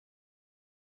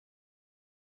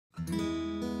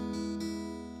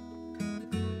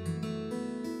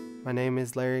My name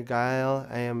is Larry Gile.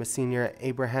 I am a senior at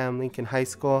Abraham Lincoln High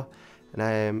School, and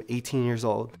I am 18 years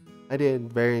old. I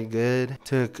did very good.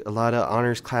 Took a lot of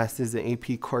honors classes and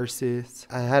AP courses.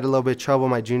 I had a little bit of trouble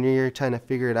my junior year trying to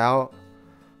figure it out,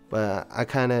 but I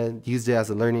kind of used it as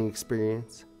a learning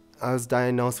experience. I was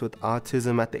diagnosed with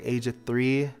autism at the age of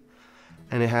 3,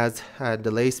 and it has had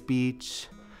delayed speech.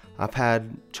 I've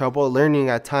had trouble learning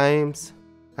at times.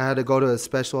 I had to go to a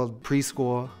special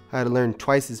preschool. I had to learn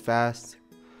twice as fast.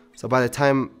 So by the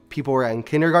time people were in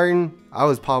kindergarten, I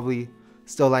was probably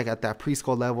still like at that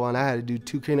preschool level, and I had to do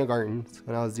 2 kindergartens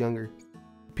when I was younger.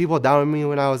 People doubted me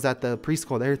when I was at the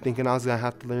preschool. They were thinking I was gonna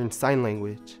have to learn sign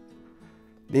language.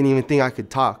 Didn't even think I could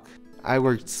talk. I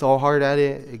worked so hard at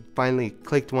it, it finally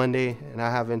clicked one day, and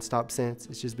I haven't stopped since.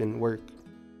 It's just been work.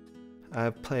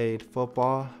 I've played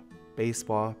football,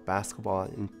 baseball, basketball,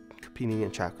 and competing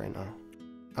in track right now.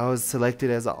 I was selected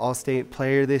as an all-state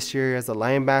player this year as a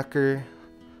linebacker.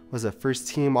 Was a first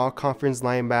team all-conference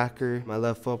linebacker. I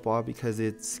love football because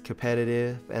it's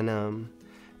competitive, and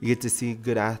you get to see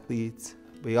good athletes,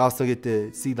 but you also get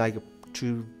to see like a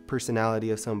true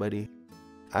personality of somebody.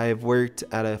 I've worked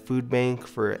at a food bank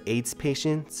for AIDS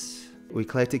patients. We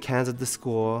collected cans at the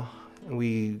school, and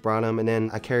we brought them, and then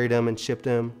I carried them and shipped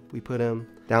them. We put them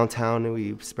downtown, and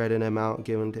we spread them out and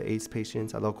gave them to AIDS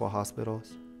patients at local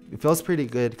hospitals. It feels pretty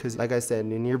good because, like I said,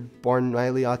 when you're born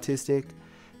mildly autistic,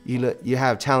 you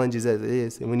have challenges as it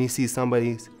is, and when you see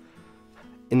somebody's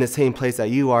in the same place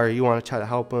that you are, you want to try to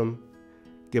help them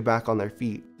get back on their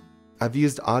feet. I've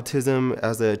used autism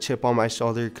as a chip on my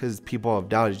shoulder because people have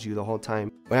doubted you the whole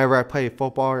time. Whenever I play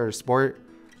football or a sport,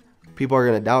 people are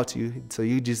going to doubt you, so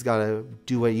you just got to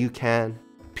do what you can.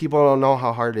 People don't know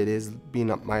how hard it is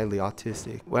being mildly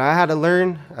autistic. When I had to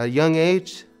learn at a young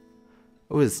age,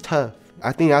 it was tough.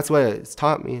 I think that's what it's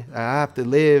taught me. I have to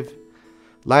live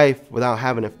life without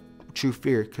having a true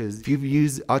fear, because if you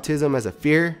use autism as a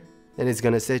fear, then it's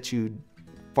going to set you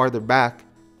farther back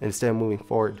instead of moving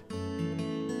forward.